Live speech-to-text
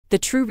The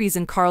true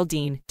reason Carl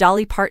Dean,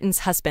 Dolly Parton's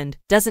husband,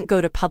 doesn't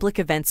go to public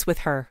events with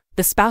her.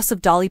 The spouse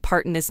of Dolly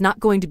Parton is not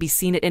going to be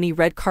seen at any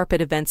red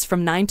carpet events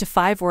from 9 to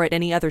 5 or at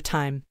any other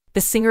time. The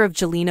singer of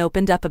Jolene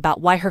opened up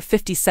about why her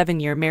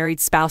 57-year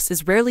married spouse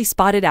is rarely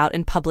spotted out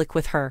in public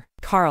with her.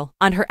 Carl,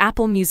 on her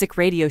Apple Music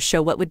radio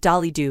show What Would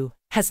Dolly Do?,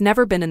 has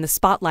never been in the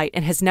spotlight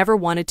and has never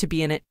wanted to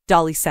be in it,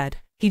 Dolly said.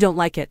 He don't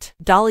like it.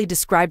 Dolly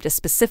described a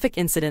specific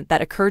incident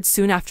that occurred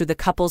soon after the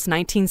couple's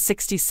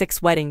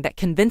 1966 wedding that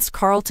convinced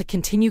Carl to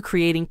continue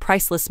creating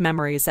priceless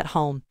memories at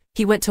home.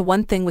 He went to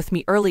One Thing with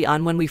me early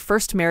on when we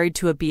first married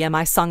to a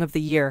BMI Song of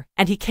the Year,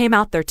 and he came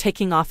out there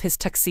taking off his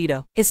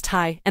tuxedo, his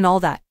tie, and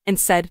all that, and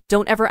said,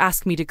 "Don't ever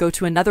ask me to go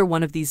to another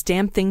one of these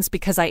damn things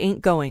because I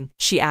ain't going,"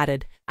 she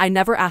added. I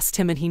never asked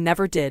him and he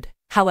never did.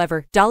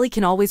 However, Dolly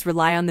can always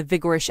rely on the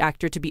vigorous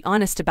actor to be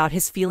honest about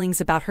his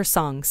feelings about her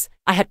songs.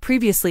 I had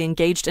previously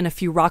engaged in a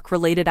few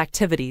rock-related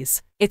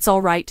activities. It's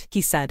all right,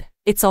 he said.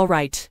 It's all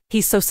right.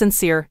 He's so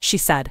sincere, she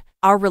said.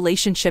 Our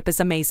relationship is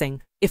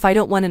amazing. If I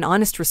don't want an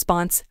honest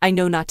response, I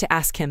know not to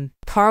ask him.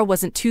 Carl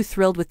wasn't too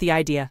thrilled with the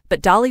idea,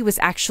 but Dolly was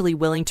actually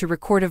willing to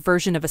record a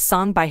version of a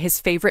song by his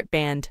favorite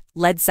band,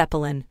 Led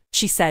Zeppelin.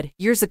 She said,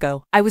 "Years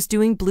ago, I was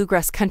doing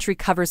bluegrass country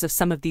covers of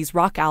some of these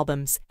rock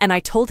albums, and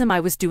I told him I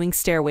was doing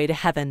Stairway to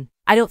Heaven.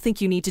 I don't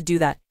think you need to do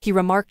that," he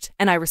remarked,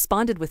 and I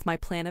responded with my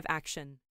plan of action.